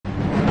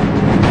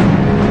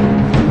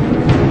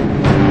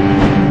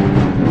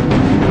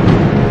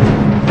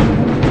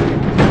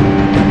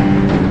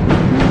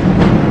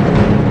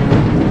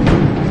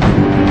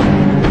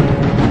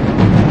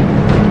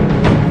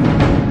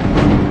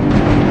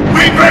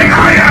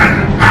iron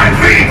and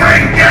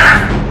breathing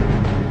death!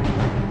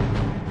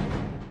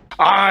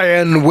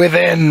 Iron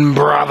within,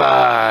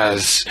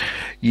 brothers!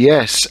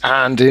 Yes,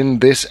 and in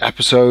this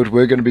episode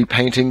we're going to be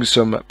painting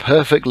some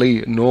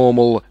perfectly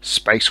normal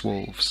space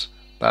wolves.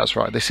 That's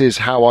right, this is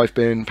how I've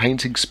been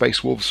painting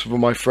space wolves for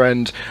my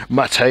friend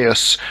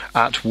Mateus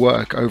at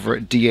work over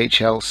at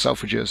DHL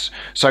Selfridges.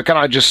 So can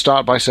I just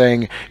start by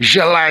saying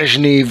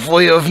Żelazny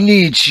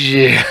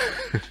Wojownicy,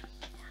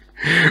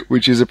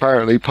 which is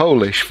apparently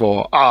Polish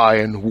for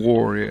Iron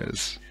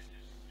Warriors.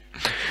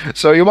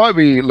 So you might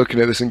be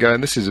looking at this and going,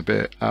 this is a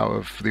bit out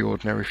of the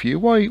ordinary for you.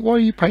 Why are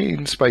you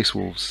painting space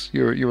wolves?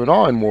 You're an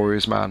Iron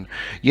Warriors man.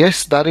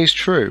 Yes, that is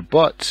true,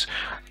 but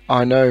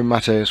I know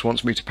Mateus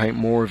wants me to paint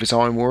more of his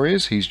Iron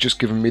Warriors. He's just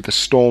given me the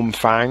Storm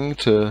Fang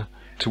to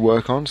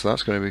work on, so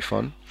that's going to be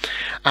fun.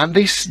 And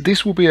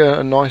this will be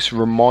a nice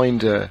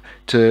reminder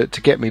to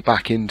get me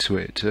back into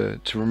it, to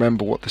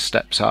remember what the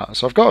steps are.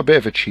 So I've got a bit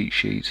of a cheat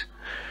sheet.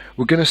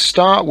 We're going to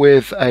start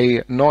with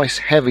a nice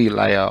heavy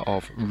layer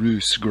of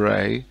Rus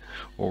Grey,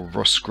 or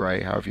Rust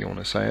Grey, however you want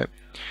to say it.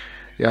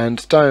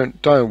 And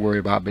don't worry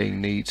about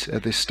being neat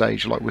at this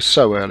stage, like we're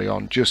so early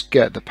on. Just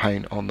get the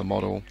paint on the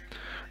model.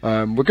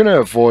 We're going to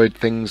avoid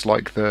things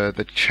like the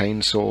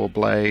chainsaw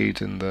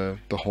blade and the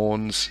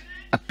horns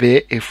a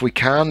bit if we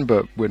can,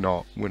 but we're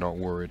not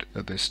worried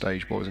at this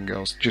stage, boys and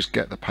girls. Just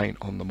get the paint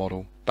on the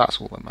model. That's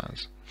all that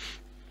matters.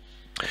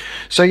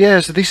 So yeah,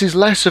 so this is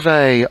less of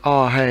a,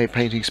 oh hey,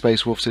 painting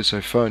space wolves is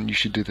so fun, you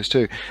should do this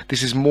too.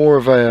 This is more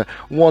of a,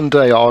 one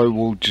day I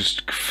will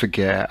just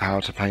forget how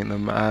to paint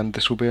them, and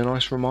this will be a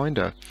nice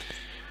reminder.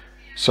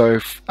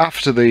 So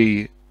after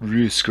the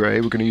Rus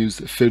Grey, we're going to use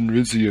the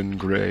Fenrisian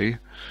Grey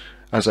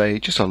as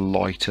just a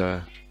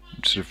lighter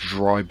sort of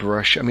dry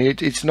brush. I mean,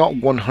 it's not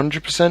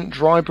 100%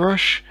 dry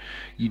brush.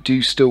 You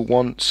do still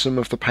want some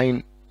of the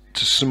paint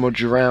to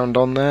smudge around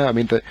on there. I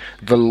mean,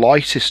 the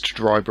lightest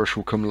dry brush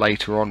will come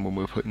later on when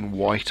we're putting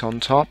white on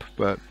top,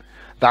 but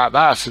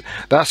that's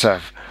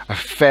a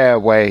fair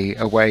way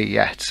away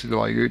yet.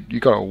 Like you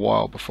got a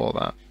while before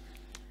that.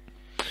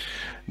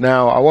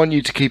 Now I want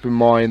you to keep in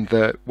mind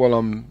that while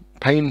I'm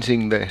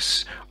painting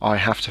this, I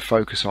have to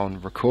focus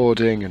on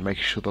recording and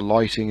making sure the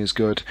lighting is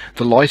good.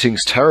 The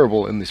lighting's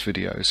terrible in this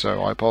video,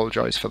 so I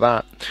apologize for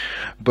that,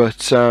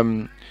 but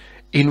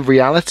in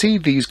reality,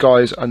 these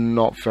guys are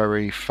not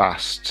very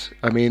fast.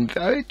 I mean,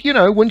 you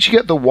know, once you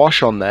get the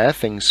wash on there,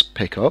 things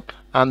pick up.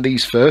 And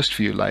these first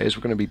few layers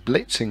we're going to be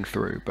blitzing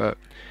through, but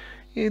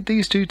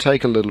these do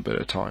take a little bit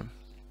of time.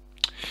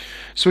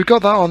 So we've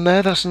got that on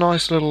there. That's a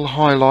nice little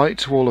highlight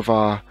to all of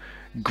our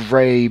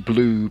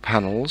grey-blue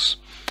panels.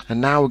 And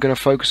now we're going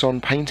to focus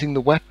on painting the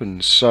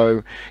weapons.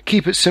 So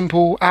keep it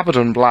simple,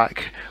 Abaddon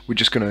black. We're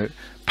just going to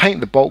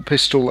paint the bolt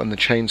pistol and the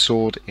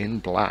chainsword in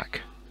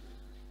black.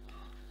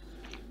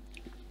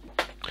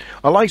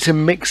 I like to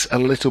mix a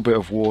little bit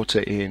of water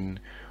in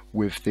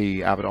with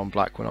the Abaddon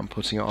black when I'm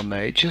putting it on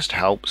there. It just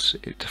helps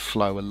it to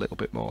flow a little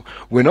bit more.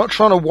 We're not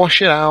trying to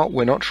wash it out.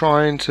 We're not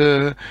trying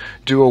to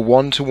do a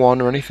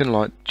one-to-one or anything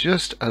like.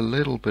 Just a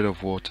little bit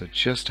of water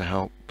just to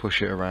help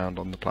push it around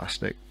on the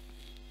plastic.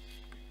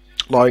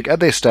 Like at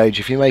this stage,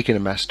 if you're making a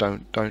mess,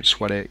 don't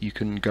sweat it. You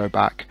can go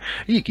back.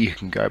 You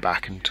can go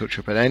back and touch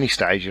up at any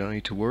stage. You don't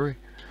need to worry.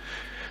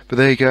 But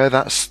there you go.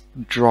 That's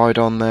dried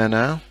on there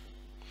now.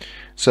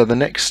 So the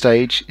next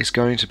stage is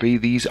going to be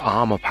these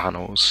armor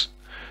panels.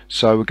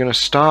 So we're going to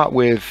start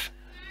with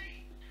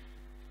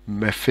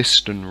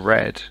Mephiston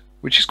Red,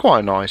 which is quite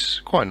a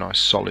nice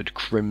solid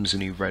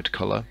crimsony red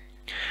colour.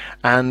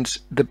 And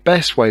the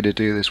best way to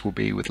do this will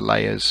be with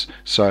layers.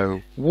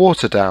 So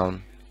water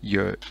down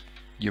your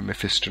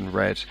Mephiston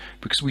Red,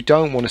 because we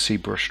don't want to see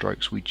brush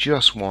strokes. We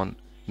just want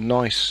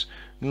nice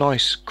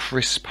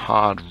crisp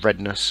hard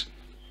redness.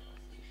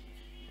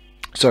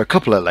 So a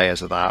couple of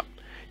layers of that.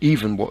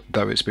 Even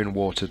though it's been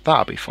watered,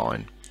 that'll be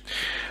fine.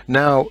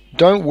 Now,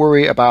 don't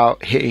worry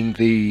about hitting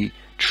the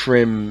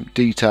trim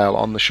detail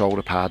on the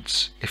shoulder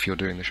pads. If you're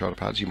doing the shoulder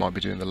pads, you might be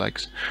doing the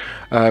legs,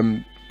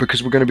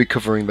 because we're going to be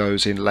covering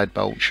those in lead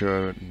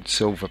belcher and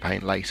silver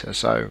paint later.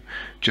 So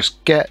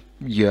just get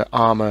your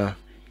armor,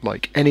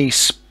 like any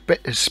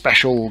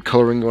special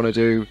coloring you want to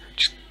do,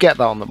 just get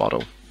that on the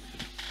model.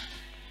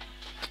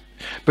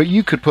 But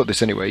you could put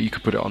this anywhere. You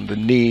could put it on the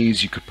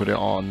knees, you could put it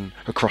on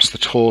across the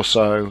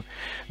torso.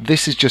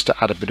 This is just to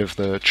add a bit of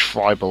the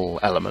tribal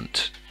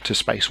element to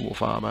Space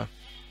Wolf armor.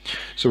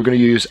 So we're going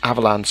to use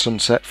Avalan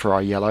Sunset for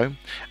our yellow,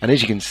 and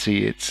as you can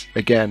see, it's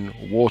again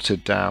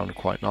watered down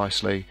quite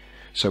nicely.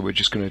 So we're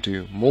just going to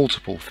do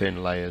multiple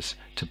thin layers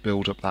to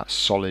build up that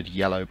solid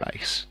yellow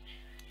base,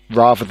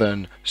 rather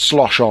than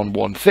slosh on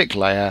one thick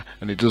layer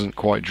and it doesn't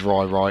quite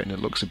dry right and it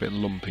looks a bit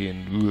lumpy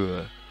and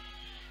ugh.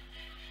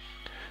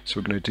 So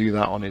we're going to do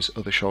that on his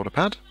other shoulder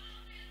pad.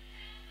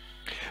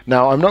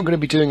 Now, I'm not going to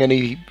be doing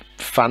any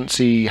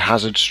fancy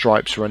hazard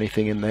stripes or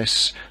anything in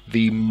this.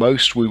 The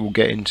most we will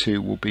get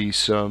into will be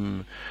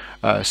some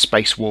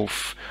Space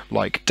Wolf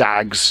like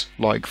dags,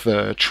 like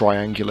the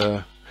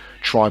triangular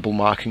tribal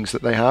markings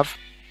that they have.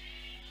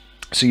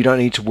 So you don't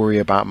need to worry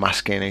about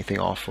masking anything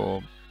off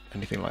or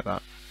anything like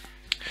that.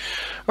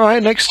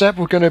 Alright, next step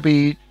we're going to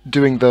be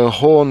doing the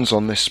horns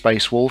on this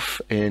Space Wolf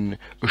in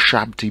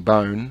Ushabti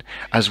bone,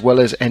 as well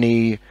as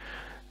any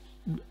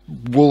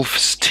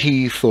wolf's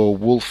teeth or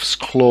wolf's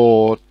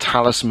claw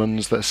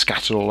talismans that are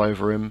scattered all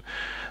over him.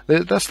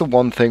 That's the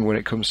one thing when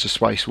it comes to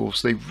Space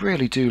Wolves, they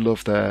really do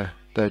love their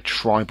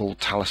tribal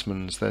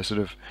talismans. They're sort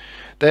of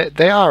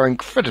they are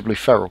incredibly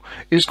feral.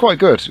 It's quite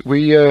good.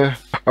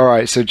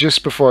 Alright, so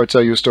just before I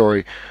tell you a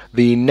story,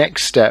 the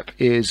next step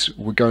is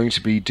we're going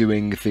to be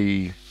doing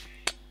the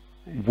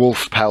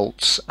wolf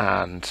pelts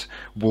and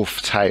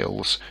wolf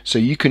tails, so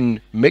you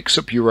can mix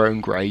up your own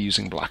grey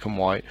using black and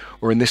white,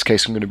 or in this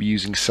case I'm going to be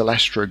using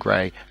Celestra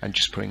grey and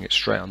just putting it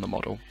straight on the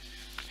model.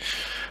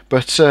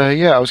 But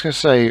yeah, I was going to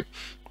say,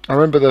 I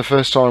remember the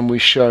first time we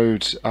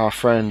showed our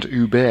friend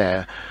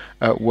Hubert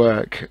at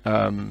work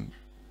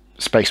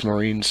Space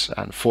Marines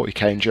and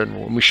 40k in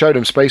general, and we showed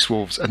him Space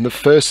Wolves, and the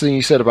first thing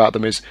he said about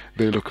them is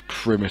they look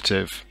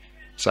primitive.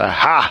 So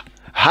ha,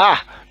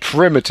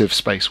 primitive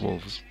Space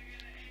Wolves.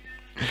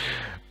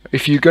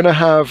 If you're going to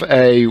have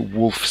a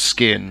wolf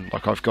skin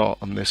like I've got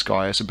on this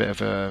guy as a bit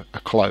of a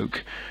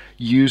cloak,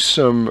 use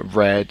some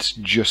red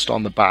just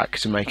on the back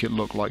to make it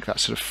look like that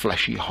sort of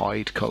fleshy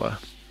hide colour.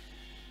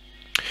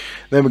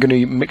 Then we're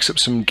going to mix up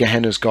some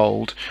Gehenna's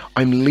Gold.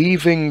 I'm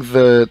leaving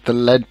the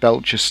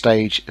Leadbelcher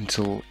stage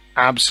until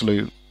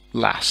absolute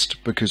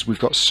last because we've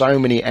got so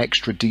many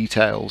extra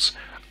details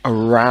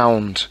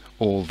around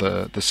all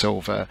the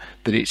silver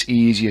that it's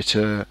easier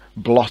to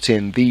blot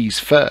in these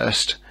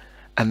first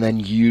and then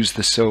use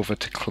the silver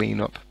to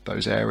clean up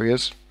those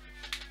areas.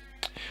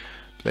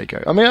 There you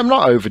go. I mean, I'm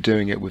not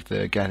overdoing it with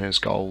the Gehenna's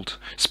Gold.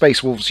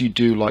 Space Wolves, you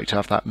do like to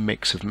have that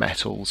mix of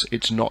metals.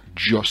 It's not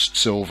just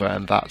silver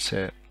and that's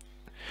it.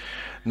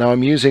 Now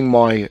I'm using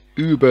my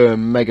uber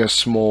mega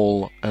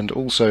small and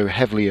also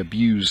heavily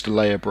abused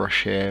layer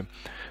brush here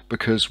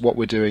because what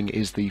we're doing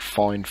is the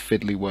fine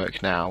fiddly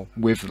work now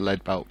with the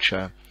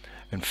Leadbelcher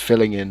and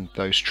filling in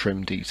those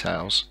trim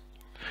details.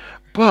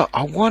 But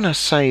I want to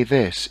say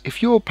this,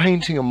 if you're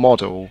painting a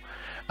model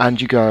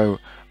and you go,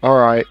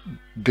 alright,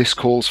 this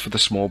calls for the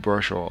small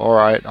brush, or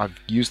alright, I've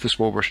used the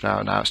small brush now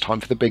it's time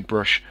for the big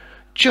brush,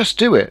 just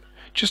do it.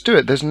 Just do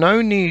it. There's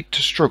no need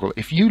to struggle.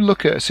 If you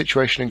look at a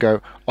situation and go,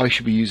 I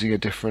should be using a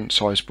different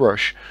size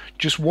brush,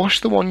 just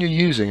wash the one you're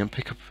using and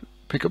pick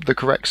up the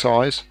correct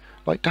size.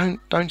 Like,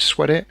 don't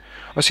sweat it.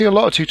 I see a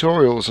lot of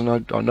tutorials,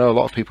 and I know a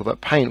lot of people that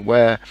paint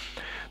where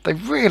they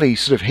really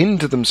sort of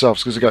hinder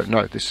themselves because they go,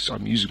 no,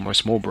 I'm using my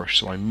small brush,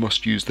 so I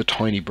must use the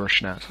tiny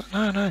brush now. It's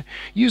like, no,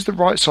 use the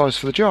right size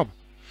for the job.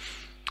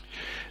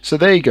 So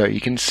there you go.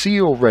 You can see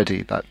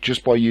already that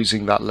just by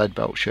using that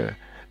Leadbelcher,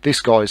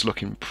 this guy is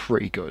looking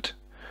pretty good.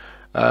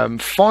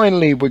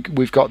 Finally,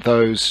 we've got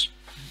those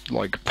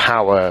like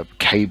power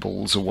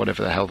cables or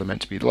whatever the hell they're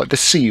meant to be, like the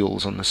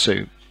seals on the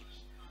suit.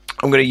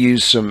 I'm going to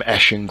use some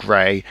Eshin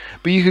Grey,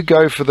 but you could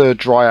go for the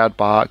Dryad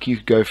Bark, you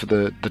could go for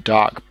the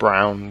dark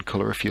brown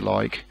colour if you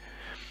like.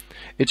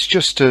 It's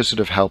just to sort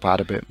of help add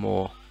a bit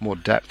more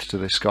depth to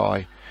this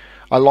guy.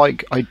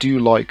 I do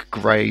like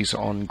greys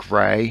on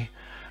grey,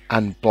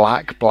 and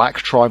black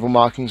tribal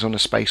markings on a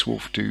Space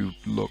Wolf do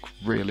look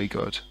really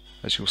good,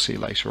 as you'll see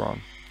later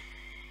on.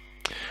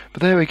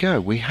 But there we go,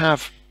 we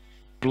have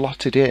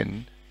blotted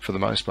in, for the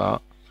most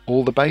part,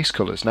 all the base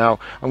colours. Now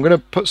I'm going to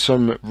put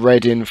some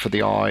red in for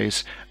the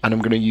eyes, and I'm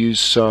going to use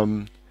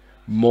some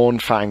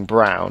Mournfang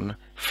brown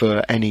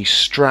for any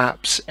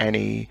straps,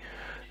 any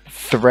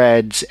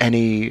threads,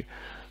 any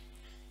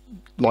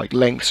like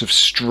lengths of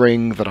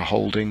string that are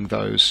holding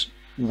those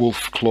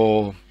wolf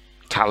claw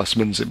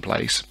talismans in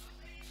place.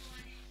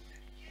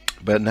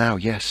 But now,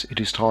 yes, it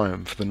is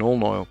time for the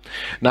Nuln Oil.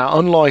 Now,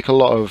 unlike a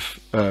lot of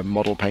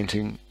model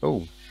painting...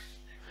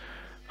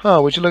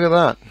 Oh, would you look at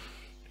that?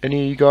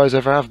 Any of you guys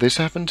ever have this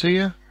happen to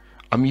you?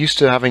 I'm used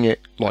to having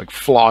it like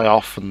fly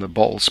off and the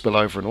bottle spill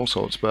over and all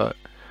sorts, but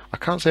I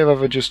can't say I've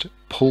ever just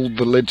pulled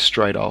the lid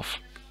straight off.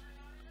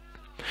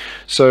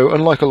 So,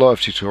 unlike a lot of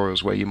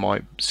tutorials where you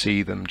might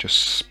see them just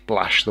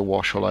splash the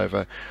wash all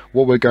over,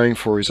 what we're going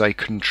for is a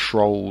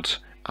controlled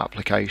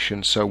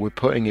application. So we're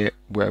putting it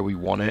where we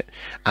want it,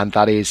 and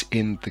that is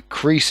in the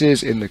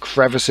creases, in the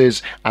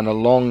crevices, and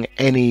along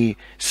any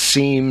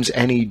seams,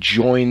 any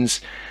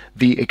joins.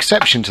 The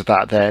exception to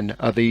that then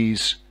are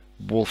these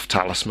wolf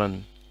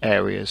talisman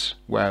areas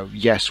where,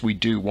 yes, we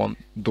do want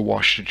the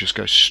wash to just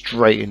go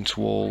straight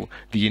into all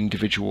the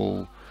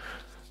individual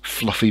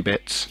fluffy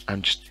bits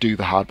and just do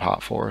the hard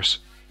part for us.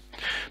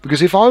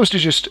 Because if I was to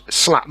just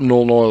slap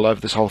Nuln Oil over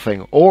this whole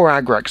thing, or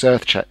Agrax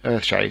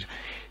Earthshade,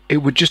 it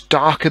would just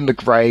darken the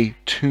grey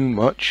too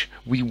much.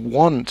 We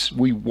want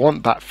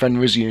that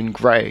Fenrisian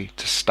grey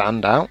to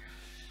stand out.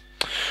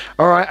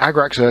 Alright,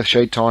 Agrax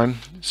Earthshade time.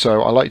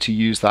 So I like to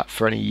use that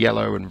for any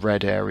yellow and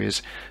red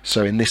areas.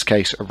 So in this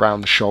case,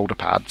 around the shoulder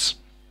pads.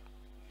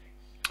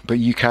 But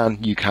you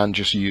can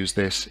just use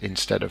this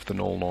instead of the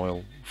Nuln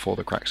Oil for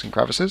the cracks and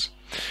crevices.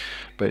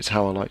 But it's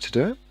how I like to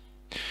do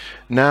it.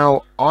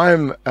 Now,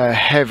 I'm a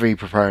heavy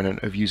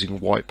proponent of using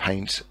white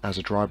paint as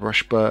a dry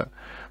brush, but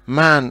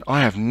Man,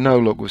 I have no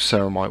luck with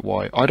ceramite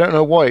white. I don't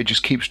know why, it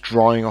just keeps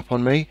drying up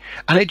on me,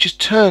 and it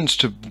just turns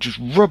to just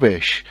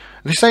rubbish.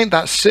 This ain't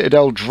that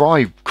Citadel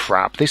dry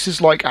crap. This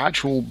is like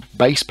actual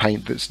base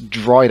paint that's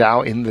dried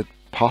out in the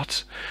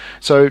pot.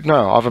 So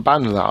no, I've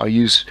abandoned that. I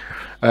use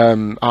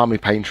Army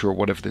Painter or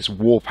whatever, this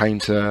War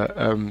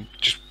Painter,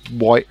 just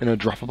white in a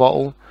dropper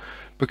bottle,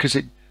 because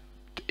it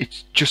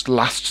just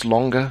lasts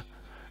longer,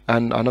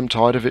 and I'm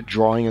tired of it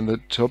drying in the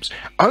tubs.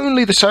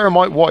 Only the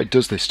ceramite white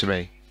does this to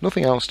me.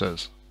 Nothing else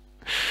does.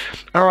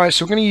 Alright,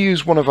 so we're going to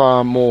use one of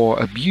our more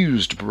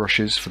abused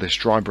brushes for this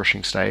dry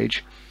brushing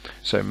stage.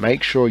 So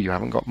make sure you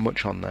haven't got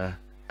much on there,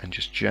 and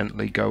just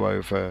gently go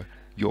over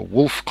your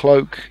wolf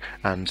cloak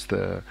and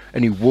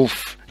any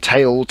wolf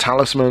tail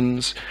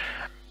talismans,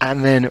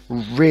 and then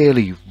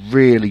really,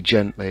 really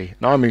gently,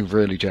 and I mean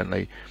really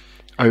gently,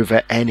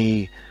 over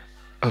any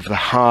of the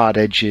hard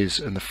edges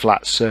and the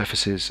flat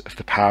surfaces of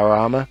the power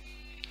armor.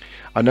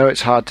 I know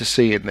it's hard to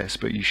see in this,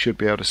 but you should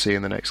be able to see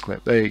in the next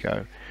clip. There you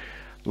go.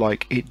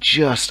 Like, it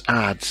just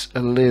adds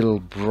a little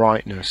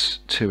brightness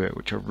to it,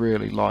 which I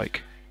really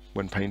like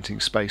when painting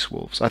Space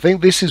Wolves. I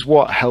think this is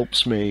what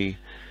helps me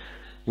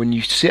when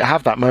you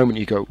have that moment.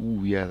 You go,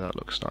 ooh yeah, that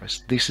looks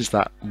nice. This is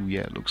that ooh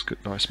yeah, it looks good,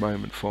 nice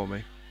moment for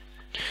me.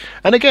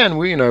 And again,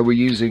 we're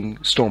using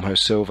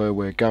Stormhost Silver.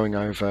 We're going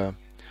over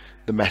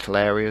the metal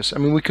areas. I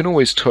mean, we can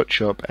always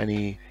touch up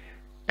any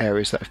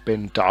areas that have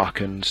been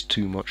darkened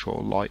too much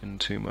or lightened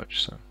too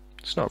much, so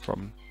it's not a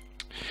problem.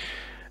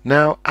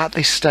 Now at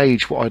this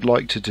stage, what I'd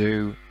like to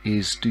do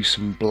is do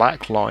some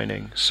black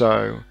lining.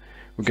 So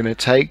we're going to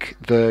take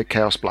the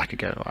Chaos Black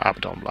again, or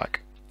Abaddon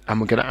Black,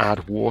 and we're going to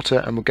add water,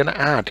 and we're going to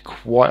add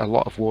quite a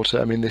lot of water.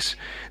 I mean, this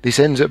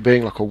ends up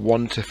being like a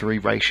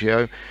 1:3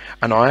 ratio,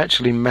 and I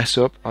actually mess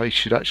up. I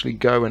should actually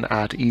go and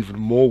add even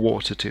more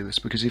water to this,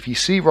 because if you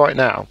see right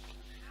now,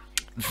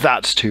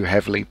 that's too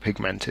heavily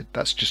pigmented,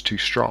 that's just too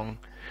strong.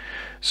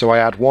 So I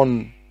add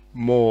one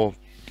more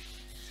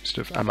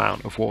sort of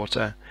amount of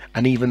water,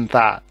 and even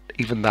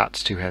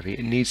that's too heavy.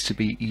 It needs to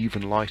be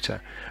even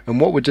lighter. And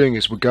what we're doing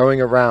is we're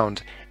going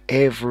around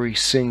every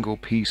single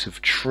piece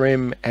of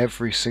trim,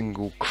 every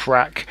single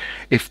crack.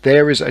 If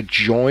there is a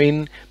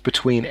join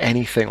between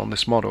anything on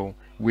this model,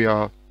 we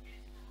are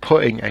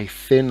putting a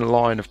thin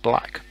line of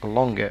black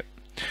along it.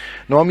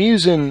 Now I'm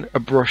using a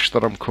brush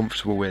that I'm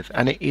comfortable with,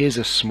 and it is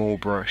a small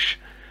brush,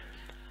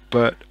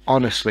 but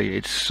honestly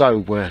it's so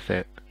worth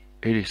it.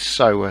 It is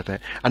so worth it.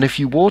 And if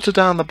you water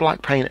down the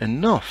black paint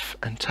enough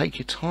and take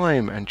your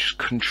time and just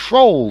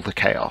control the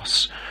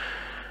chaos,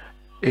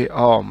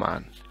 oh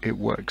man, it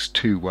works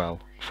too well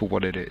for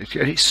what it is.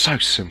 It's so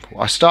simple.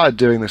 I started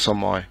doing this on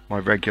my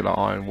regular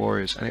Iron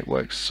Warriors, and it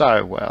works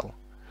so well.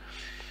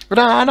 And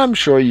I'm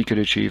sure you could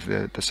achieve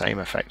the same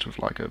effect with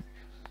like a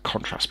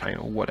contrast paint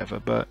or whatever,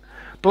 but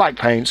black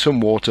paint,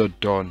 some water,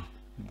 done.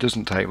 It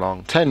doesn't take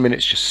long. 10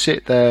 minutes, just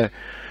sit there.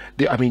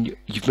 I mean,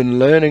 you've been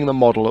learning the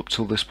model up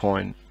till this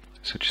point,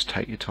 so just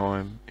take your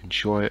time,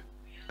 enjoy it,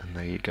 and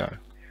there you go.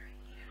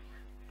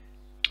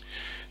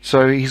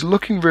 So he's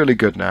looking really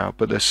good now,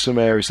 but there's some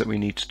areas that we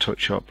need to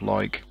touch up,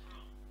 like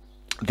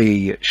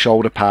the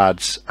shoulder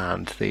pads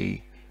and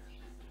the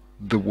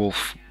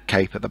wolf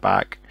cape at the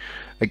back.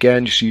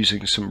 Again, just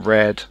using some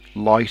red,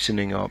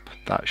 lightening up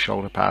that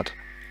shoulder pad.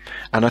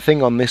 And I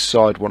think on this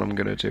side, what I'm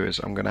going to do is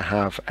I'm going to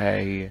have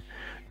a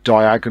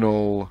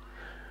diagonal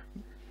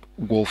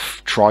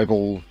wolf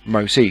tribal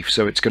motif.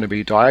 So it's going to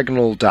be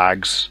diagonal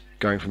dags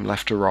going from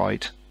left to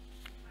right,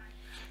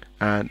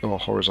 or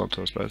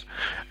horizontal, I suppose.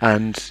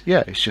 And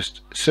yeah, it's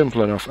just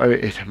simple enough.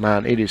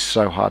 Man, it is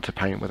so hard to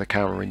paint with a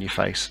camera in your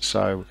face.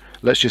 So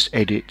let's just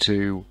edit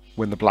to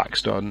when the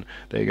black's done.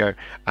 There you go.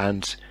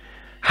 And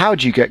how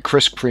do you get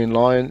crisp, clean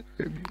lines?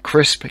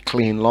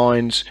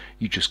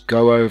 You just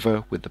go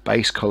over with the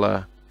base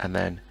color, and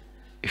then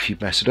if you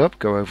mess it up,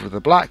 go over the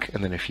black,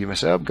 and then if you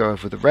mess it up, go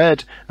over the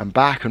red, and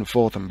back and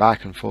forth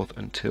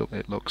until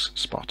it looks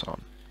spot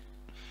on.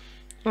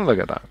 Oh, look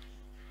at that.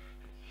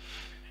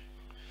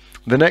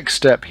 The next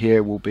step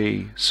here will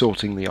be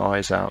sorting the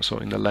eyes out,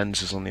 sorting the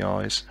lenses on the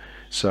eyes.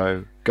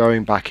 So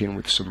going back in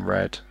with some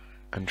red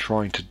and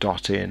trying to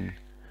dot in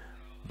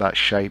that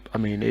shape. I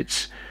mean,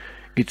 it's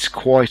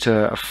quite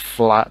a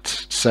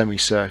flat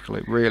semicircle.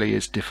 It really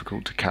is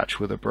difficult to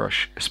catch with a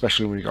brush,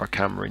 especially when you've got a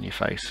camera in your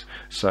face.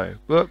 So,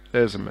 whoop,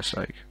 there's a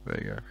mistake.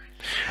 There you go.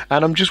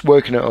 And I'm just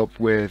working it up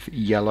with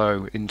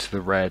yellow into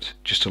the red,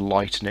 just to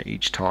lighten it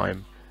each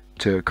time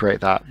to create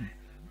that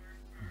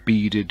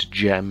beaded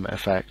gem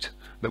effect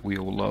that we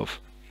all love.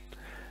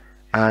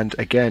 And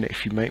again,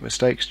 if you make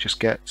mistakes, just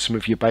get some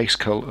of your base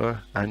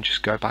color and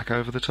just go back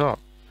over the top.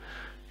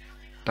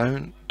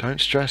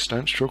 Don't stress,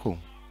 don't struggle,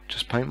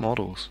 just paint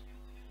models.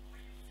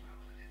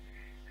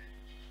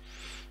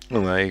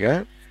 Well, there you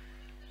go.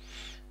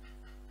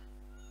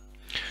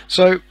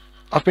 So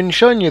I've been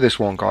showing you this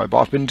one guy, but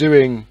I've been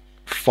doing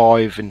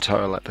 5 in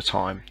total at the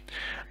time,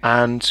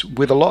 And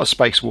with a lot of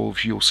Space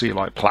Wolves, you'll see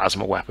like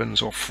plasma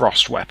weapons or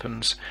frost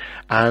weapons.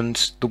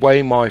 And the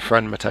way my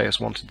friend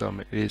Mateus wanted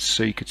them is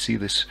so you could see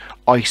this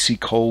icy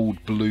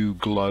cold blue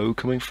glow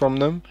coming from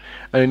them.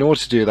 And in order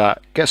to do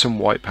that, get some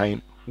white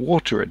paint,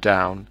 water it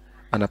down,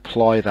 and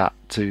apply that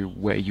to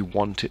where you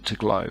want it to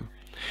glow.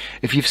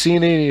 If you've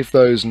seen any of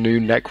those new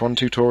Necron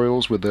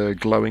tutorials with the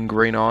glowing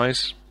green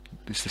eyes,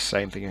 it's the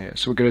same thing here.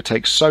 So we're going to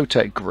take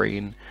Sotek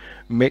green,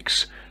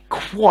 mix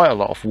quite a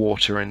lot of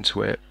water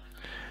into it.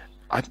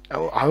 I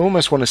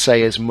almost want to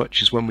say as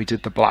much as when we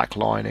did the black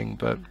lining,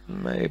 but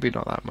maybe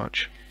not that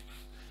much.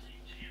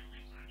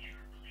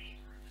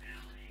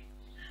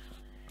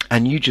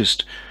 And you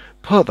just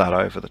put that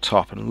over the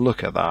top and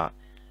look at that.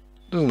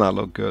 Doesn't that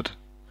look good?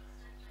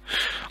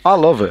 I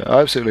love it.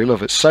 I absolutely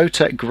love it.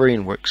 Sotek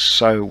green works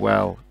so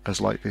well as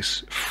like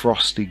this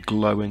frosty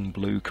glowing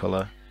blue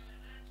colour.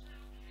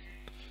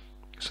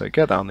 So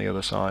get that on the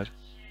other side.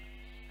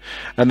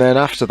 And then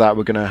after that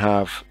we're going to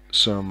have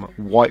some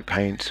white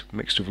paint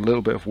mixed with a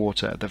little bit of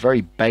water at the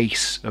very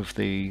base of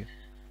the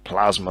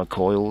plasma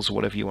coils, or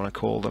whatever you want to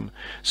call them,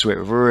 so it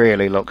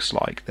really looks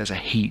like there's a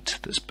heat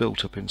that's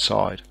built up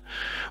inside.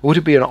 Or would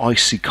it be an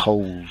icy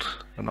cold,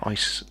 an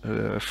ice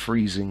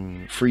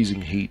freezing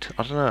heat?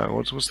 I don't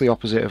know. What's the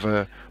opposite of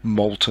a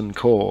molten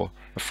core?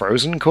 A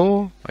frozen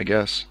core, I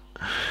guess.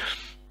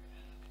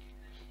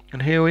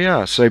 And here we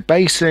are. So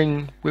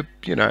basing, with,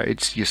 you know,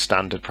 it's your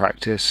standard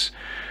practice.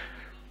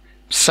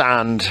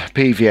 Sand,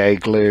 PVA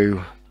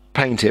glue,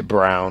 paint it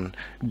brown.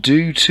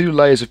 Do 2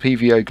 layers of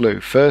PVA glue.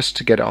 First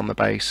to get it on the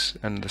base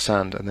and the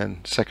sand, and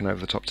then second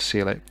over the top to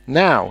seal it.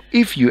 Now,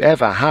 if you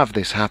ever have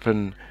this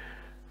happen,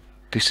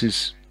 this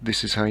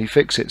is how you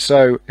fix it.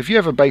 So if you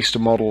ever based a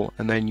model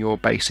and then your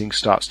basing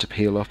starts to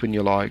peel up and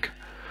you're like,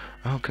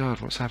 oh god,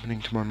 what's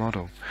happening to my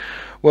model?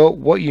 Well,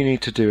 what you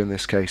need to do in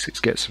this case is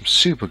get some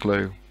super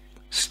glue,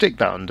 stick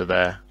that under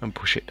there and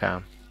push it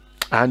down.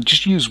 And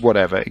just use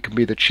whatever. It can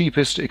be the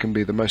cheapest, it can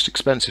be the most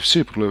expensive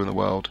super glue in the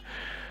world,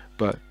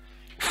 but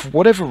for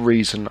whatever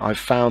reason I've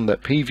found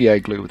that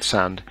PVA glue with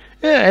sand,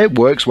 yeah, it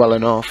works well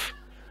enough,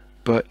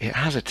 but it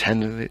has a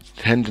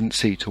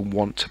tendency to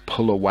want to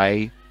pull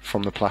away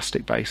from the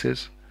plastic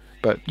bases.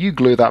 But you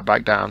glue that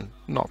back down,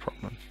 not a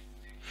problem.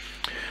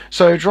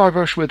 So dry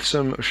brush with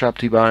some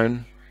Ushabti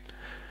bone,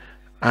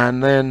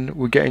 and then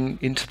we're getting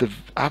into the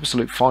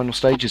absolute final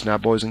stages now,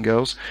 boys and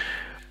girls.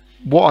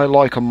 What I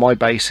like on my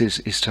bases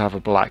is to have a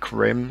black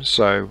rim,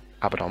 so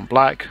Abaddon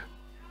black,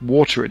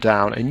 water it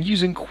down, and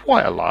using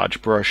quite a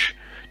large brush,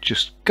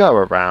 just go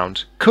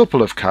around,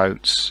 couple of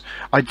coats.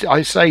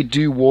 I say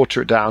do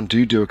water it down,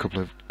 do a couple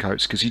of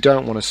coats, because you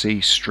don't want to see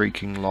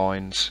streaking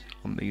lines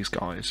on these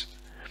guys.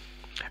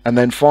 And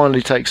then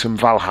finally take some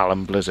Valhalla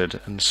Blizzard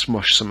and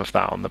smush some of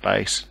that on the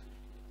base.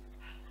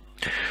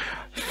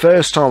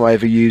 First time I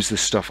ever used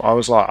this stuff, I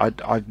was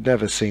like, I've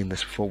never seen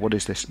this before. What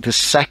is this? The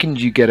second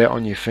you get it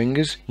on your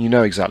fingers, you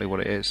know exactly what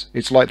it is.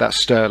 It's like that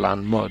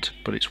Stirland mud,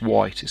 but it's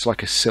white. It's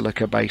like a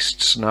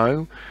silica-based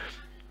snow.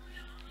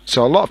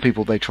 So a lot of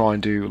people, they try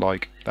and do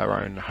like their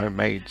own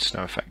homemade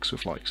snow effects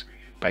with like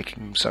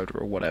baking soda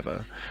or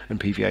whatever and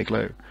PVA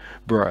glue.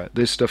 Bruh,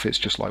 this stuff is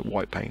just like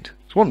white paint.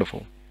 It's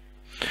wonderful.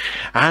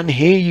 And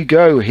here you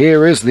go.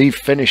 Here is the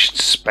finished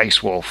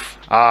Space Wolf.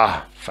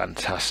 Ah,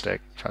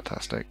 fantastic,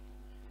 fantastic.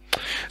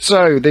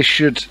 So this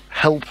should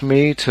help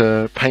me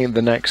to paint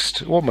the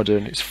next, what am I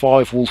doing? It's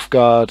 5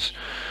 Wolfguard,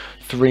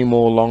 3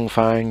 more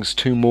Longfangs,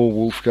 2 more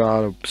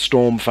Wolfguard, a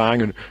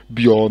Stormfang, and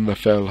Bjorn the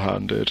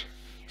Fell-Handed.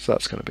 So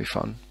that's going to be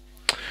fun.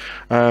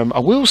 I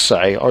will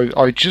say,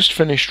 I just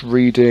finished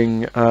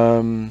reading,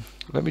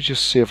 let me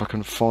just see if I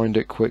can find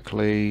it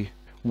quickly,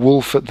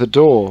 Wolf at the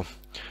Door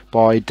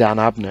by Dan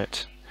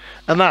Abnett.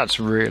 And that's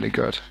really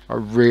good. I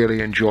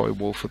really enjoy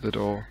Wolf at the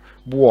Door.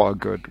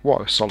 What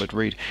a solid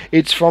read.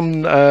 It's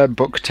from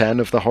book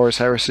 10 of the Horus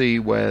Heresy,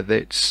 where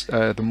it's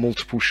the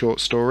multiple short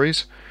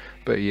stories.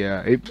 But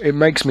yeah, it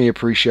makes me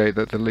appreciate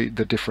that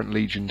the different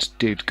legions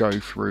did go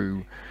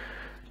through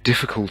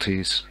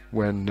difficulties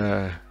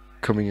when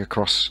coming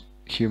across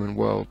human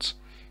worlds.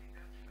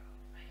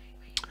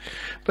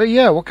 But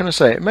yeah, what can I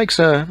say? It makes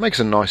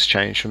a nice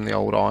change from the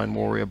old Iron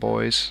Warrior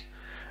boys.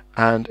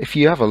 And if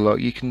you have a look,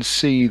 you can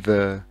see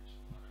the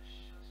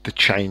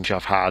change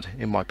I've had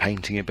in my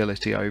painting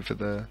ability over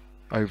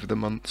the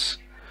months.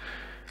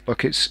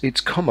 Look,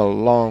 it's come a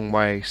long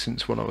way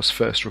since when I was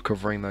first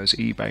recovering those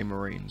eBay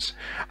Marines.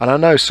 And I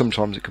know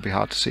sometimes it could be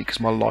hard to see because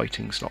my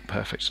lighting's not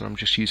perfect and I'm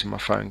just using my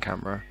phone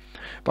camera.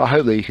 But I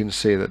hope that you can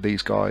see that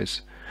these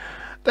guys,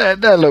 they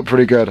look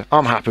pretty good.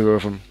 I'm happy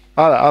with them.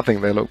 I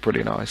think they look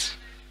pretty nice.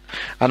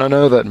 And I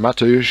know that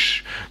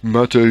Mateusz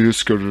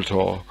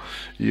Skeletor,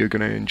 you're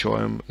going to enjoy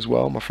them as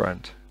well, my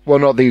friend. Well,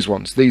 not these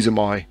ones. These are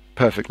my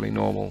perfectly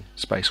normal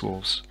Space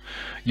Wolves.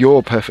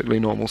 Your perfectly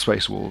normal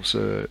Space Wolves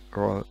are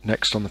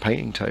next on the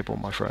painting table,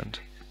 my friend.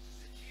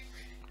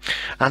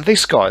 And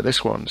this guy,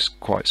 this one's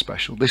quite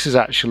special. This is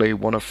actually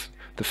one of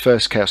the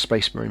first Chaos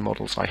Space Marine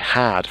models I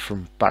had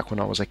from back when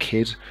I was a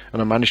kid,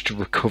 and I managed to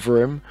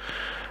recover him.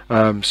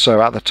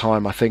 So at the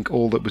time, I think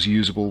all that was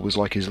usable was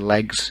like his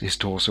legs, his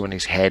torso, and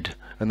his head,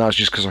 and that was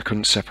just because I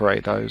couldn't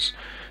separate those.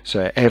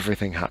 So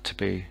everything had to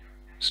be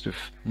sort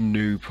of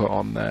new put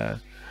on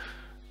there.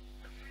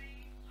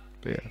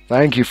 But yeah,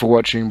 thank you for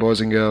watching,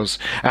 boys and girls,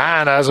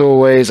 and as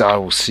always, I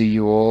will see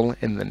you all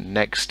in the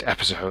next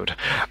episode.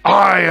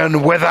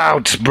 Iron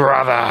Without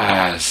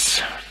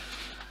Brothers!